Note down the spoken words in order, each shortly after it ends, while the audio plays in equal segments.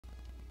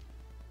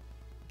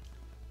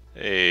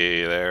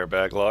Hey there,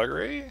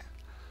 Backloggery.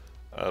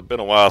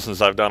 Been a while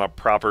since I've done a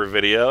proper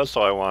video,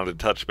 so I wanted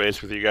to touch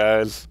base with you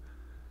guys.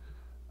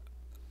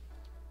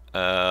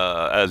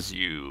 As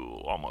you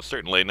almost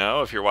certainly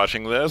know, if you're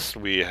watching this,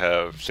 we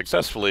have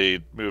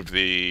successfully moved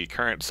the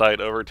current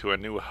site over to a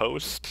new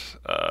host.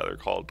 They're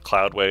called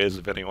Cloudways,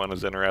 if anyone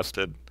is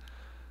interested.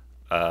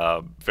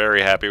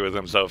 Very happy with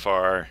them so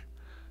far.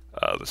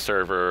 The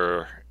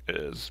server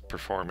is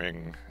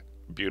performing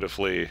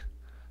beautifully,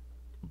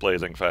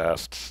 blazing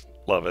fast.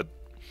 Love it.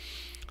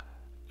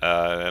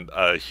 And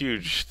a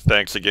huge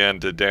thanks again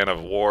to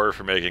DANoWAR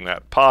for making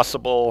that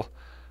possible.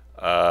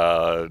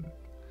 Uh,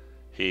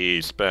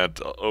 he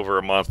spent over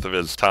a month of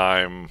his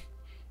time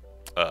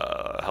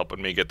helping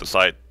me get the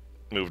site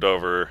moved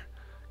over.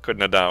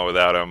 Couldn't have done it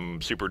without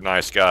him. Super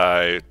nice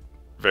guy.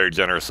 Very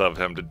generous of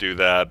him to do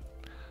that.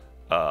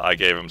 I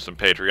gave him some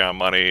Patreon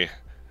money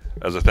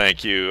as a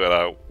thank you, and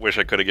I wish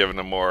I could have given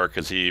him more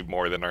because he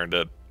more than earned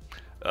it.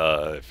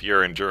 If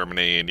you're in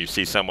Germany and you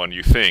see someone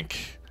you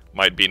think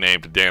might be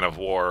named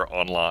DANoWAR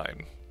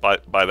online,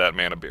 buy that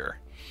man a beer.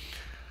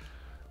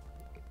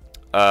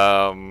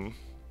 But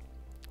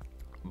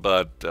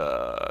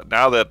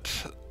now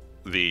that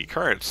the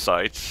current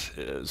site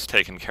is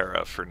taken care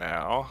of for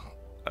now,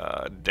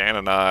 Dan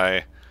and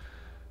I,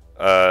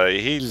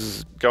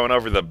 he's going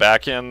over the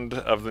back end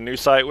of the new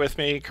site with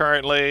me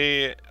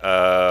currently. Did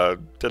a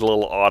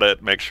little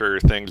audit, make sure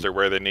things are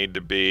where they need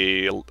to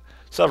be.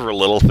 Several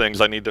little things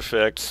I need to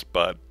fix,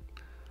 but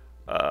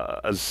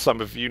as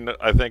some of you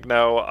I think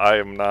know, I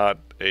am not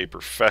a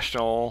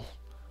professional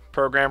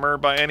programmer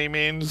by any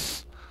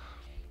means.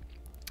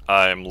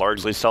 I'm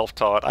largely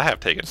self-taught. I have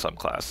taken some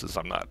classes.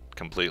 I'm not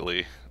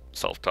completely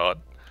self-taught,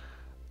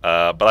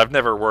 but I've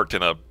never worked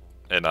in a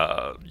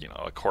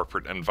a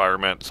corporate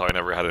environment, so I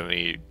never had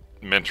any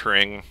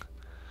mentoring.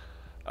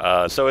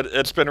 So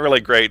it's been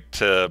really great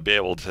to be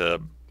able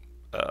to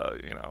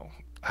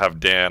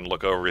have Dan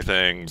look over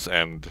things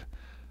and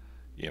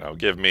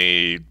give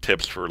me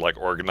tips for like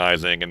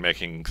organizing and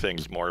making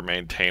things more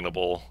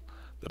maintainable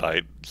that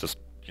I just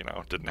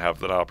didn't have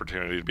that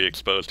opportunity to be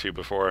exposed to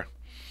before.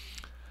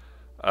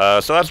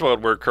 So that's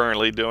what we're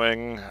currently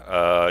doing.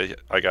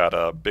 I got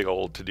a big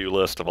old to-do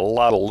list of a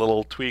lot of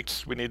little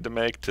tweaks we need to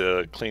make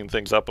to clean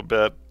things up a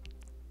bit.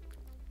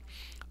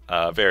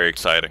 Very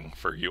exciting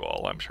for you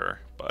all, I'm sure,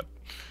 but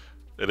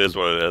it is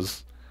what it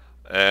is.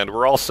 And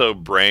we're also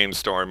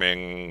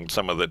brainstorming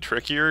some of the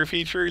trickier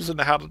features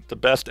and how to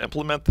best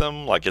implement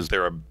them. Like, is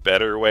there a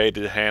better way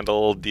to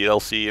handle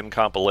DLC and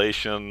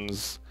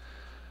compilations?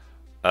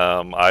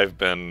 I've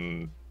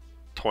been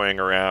toying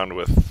around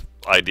with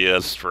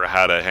ideas for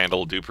how to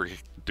handle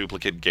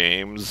duplicate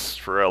games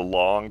for a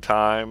long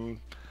time.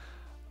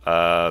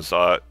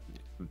 I'm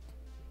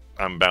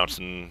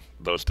bouncing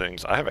those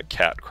things. I have a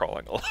cat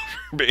crawling all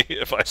over me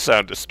if I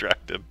sound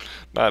distracted.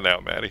 Not now,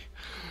 Maddie.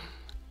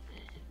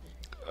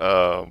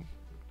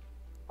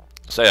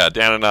 So yeah,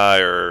 Dan and I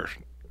are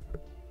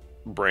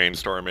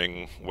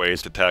brainstorming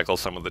ways to tackle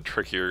some of the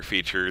trickier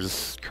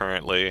features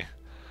currently.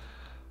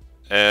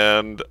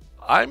 And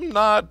I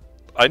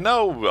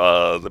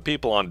know the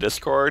people on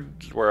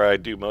Discord, where I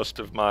do most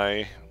of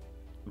my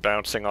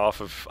bouncing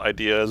off of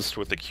ideas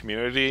with the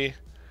community,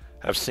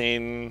 have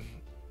seen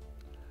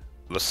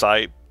the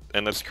site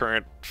in its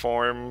current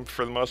form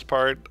for the most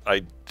part.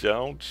 I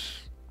don't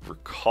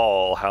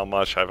recall how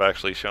much I've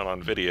actually shown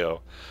on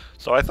video.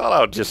 So I thought I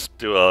would just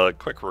do a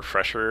quick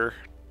refresher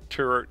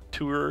tour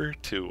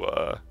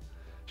to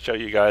show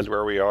you guys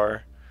where we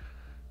are.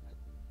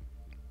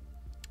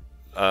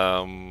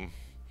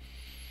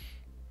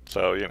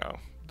 So,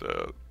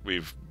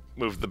 we've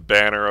moved the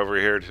banner over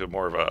here to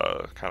more of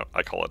a kind of,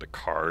 I call it a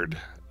card.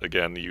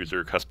 Again, the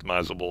user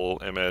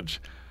customizable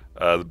image.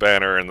 The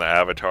banner and the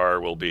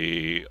avatar will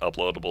be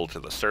uploadable to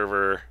the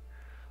server,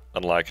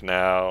 unlike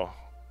now.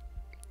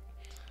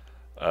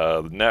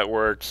 The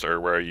networks are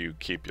where you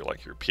keep your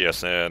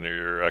PSN or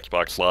your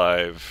Xbox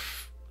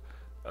Live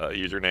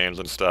usernames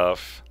and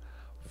stuff.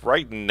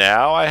 Right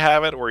now I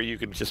have it where you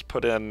can just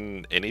put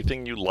in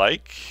anything you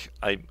like.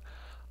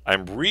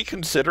 I'm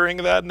reconsidering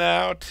that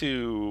now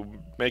to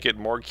make it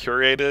more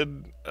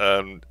curated,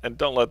 and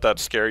don't let that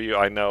scare you.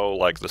 I know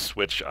like the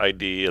Switch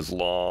ID is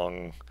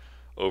long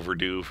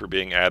overdue for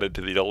being added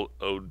to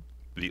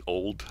the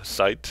old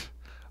site.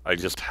 I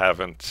just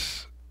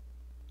haven't.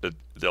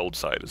 The old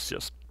site is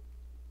just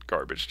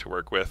garbage to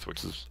work with,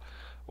 which is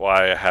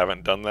why I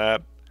haven't done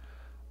that.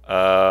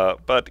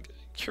 But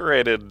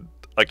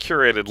a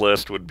curated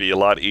list would be a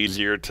lot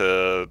easier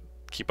to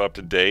keep up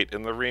to date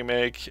in the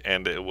remake,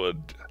 and it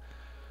would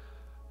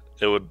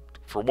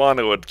for one,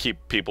 it would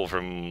keep people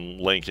from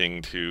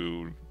linking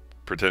to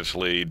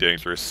potentially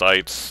dangerous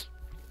sites,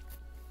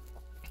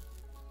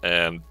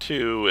 and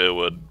two, it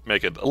would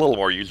make it a little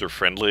more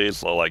user-friendly,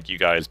 so like you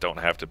guys don't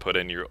have to put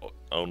in your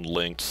own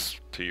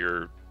links to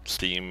your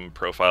Steam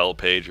profile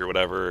page or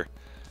whatever.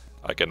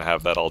 I can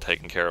have that all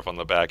taken care of on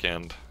the back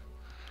end.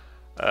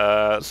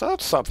 So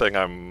that's something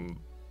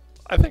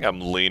I think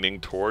I'm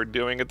leaning toward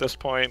doing at this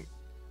point.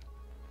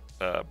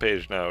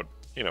 Page note,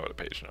 you know what a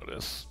page note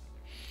is.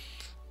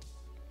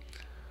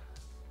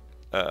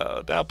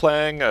 Now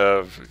playing.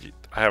 I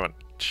haven't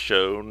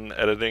shown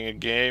editing a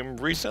game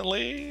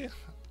recently.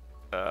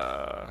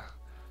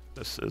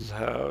 This is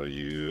how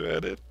you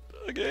edit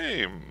a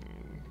game.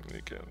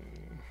 You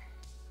can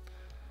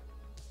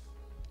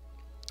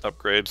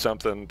upgrade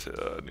something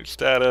to a new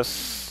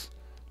status.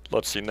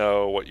 Lets you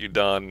know what you've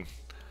done.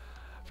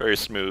 Very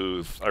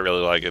smooth. I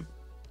really like it.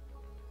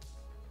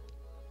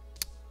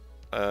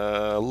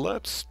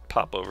 Let's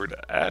pop over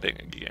to adding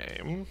a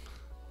game.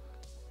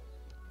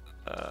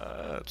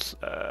 Let's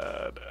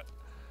add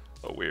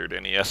a weird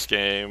NES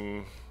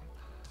game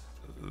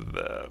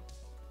that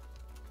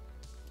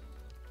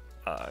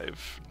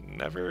I've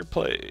never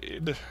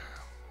played.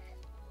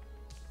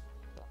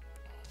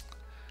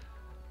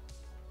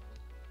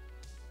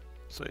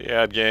 So you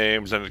add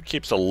games, and it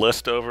keeps a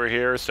list over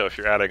here, so if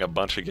you're adding a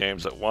bunch of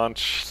games at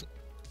once,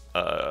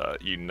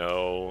 you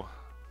know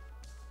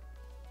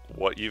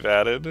what you've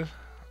added.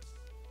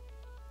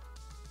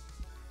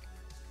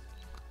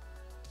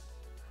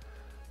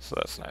 So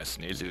that's nice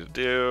and easy to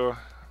do.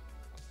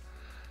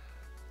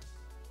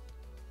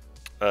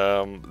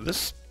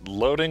 This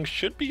loading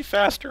should be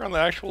faster on the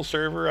actual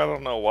server. I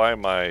don't know why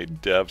my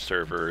dev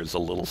server is a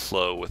little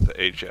slow with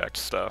the Ajax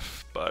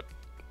stuff, but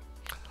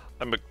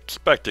I'm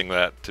expecting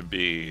that to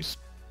be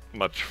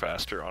much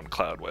faster on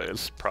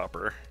Cloudways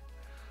proper.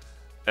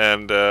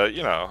 And,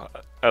 you know,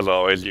 as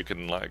always, you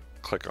can, like,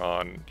 click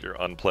on your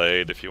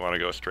unplayed if you want to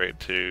go straight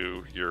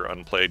to your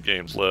unplayed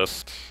games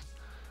list,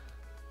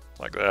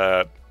 like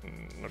that.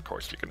 And of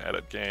course, you can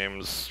edit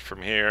games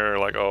from here,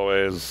 like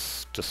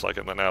always, just like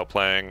in the now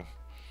playing.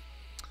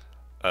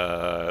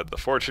 The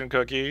fortune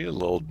cookie, a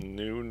little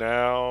new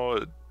now.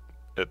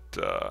 It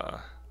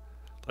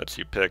lets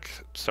you pick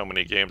so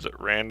many games at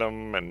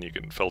random, and you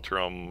can filter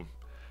them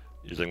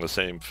using the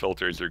same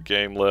filter as your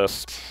game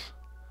list.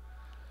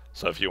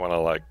 So if you want to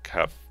like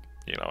have,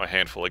 you know, a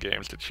handful of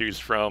games to choose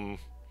from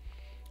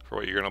for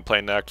what you're going to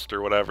play next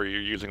or whatever you're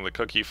using the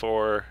cookie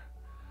for,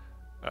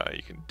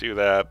 you can do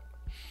that.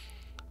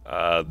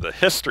 The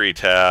history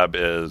tab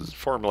is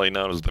formerly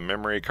known as the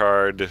memory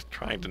card,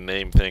 trying to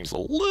name things a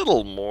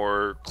little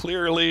more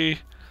clearly.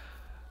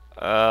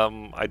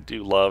 I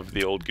do love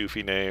the old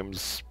goofy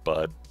names,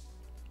 but,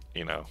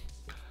 you know,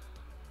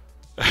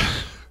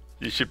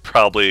 you should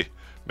probably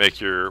make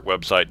your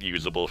website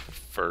usable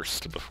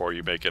first before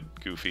you make it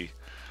goofy.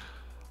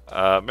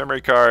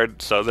 Memory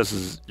card, so this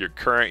is your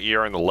current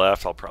year on the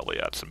left. I'll probably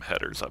add some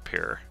headers up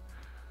here.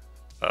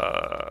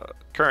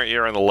 Current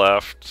year on the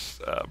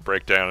left,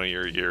 breakdown of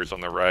your years on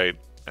the right,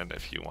 and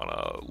if you want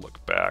to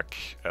look back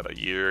at a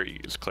year, you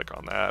just click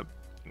on that,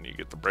 and you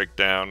get the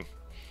breakdown,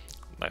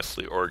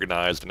 nicely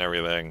organized and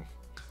everything.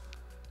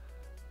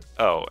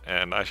 Oh,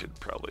 and I should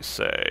probably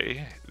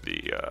say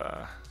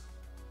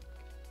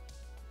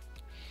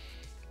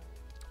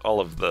all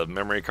of the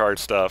memory card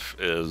stuff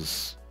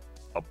is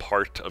a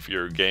part of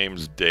your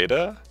game's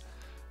data,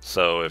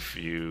 so if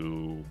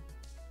you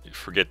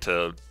forget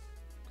to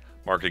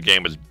mark a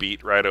game as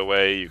beat right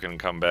away, you can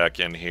come back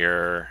in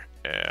here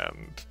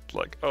and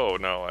like, oh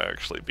no, I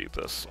actually beat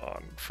this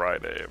on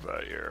Friday of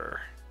that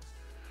year.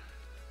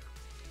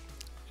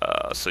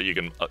 So you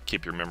can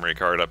keep your memory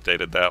card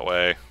updated that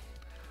way.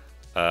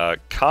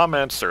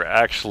 Comments are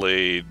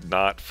actually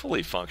not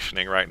fully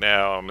functioning right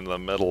now. I'm in the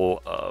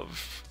middle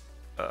of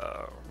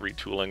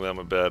retooling them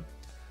a bit.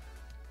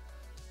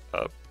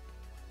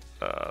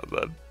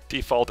 The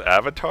default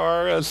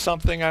avatar is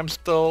something I'm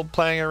still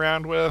playing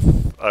around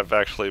with. I've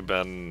actually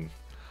been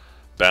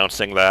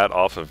bouncing that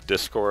off of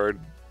Discord,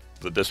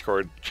 the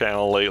Discord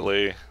channel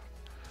lately.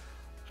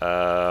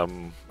 I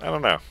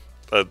don't know.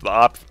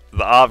 The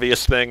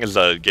obvious thing is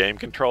a game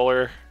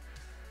controller,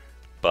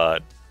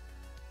 but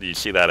you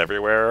see that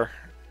everywhere,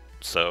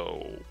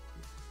 so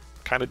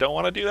kind of don't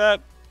want to do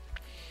that.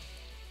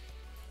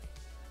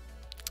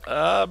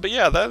 But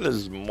yeah, that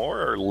is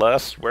more or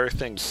less where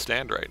things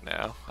stand right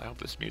now. I hope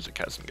this music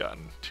hasn't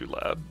gotten too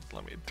loud.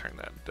 Let me turn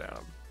that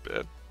down a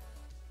bit.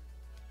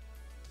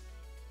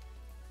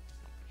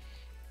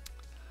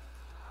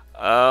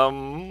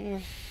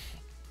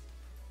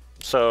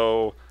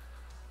 So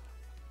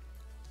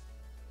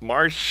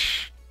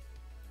March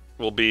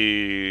will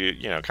be,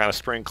 you know, kind of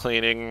spring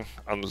cleaning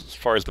as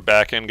far as the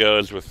back end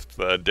goes with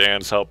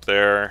Dan's help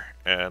there,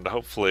 and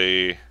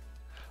hopefully,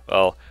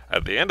 well,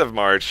 at the end of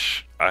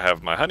March, I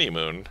have my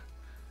honeymoon,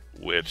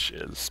 which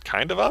is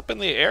kind of up in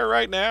the air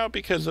right now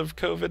because of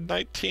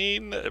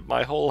COVID-19.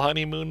 My whole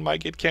honeymoon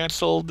might get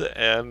canceled,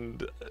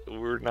 and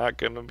we're not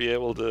going to be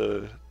able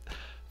to...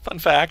 Fun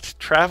fact,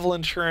 travel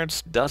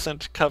insurance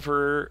doesn't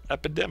cover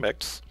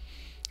epidemics.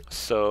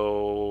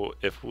 So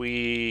if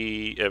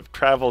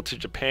travel to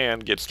Japan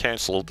gets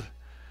canceled,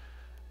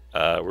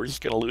 we're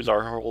just going to lose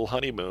our whole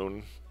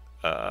honeymoon.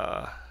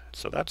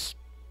 So that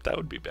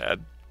would be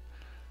bad.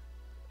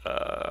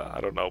 I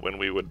don't know when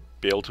we would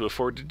be able to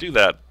afford to do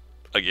that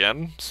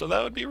again, so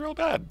that would be real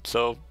bad.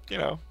 So, you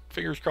know,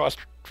 fingers crossed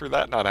for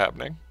that not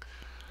happening.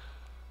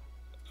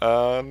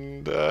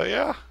 And,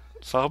 yeah,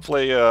 so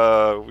hopefully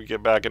we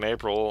get back in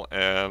April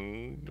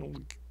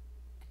and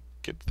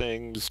get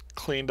things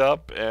cleaned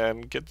up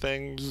and get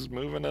things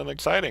moving and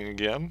exciting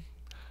again.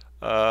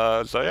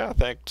 So yeah,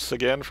 thanks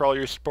again for all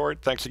your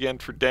support. Thanks again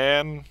for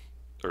Dan,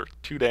 or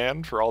to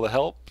Dan, for all the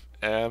help,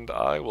 and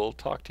I will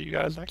talk to you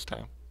guys next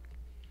time.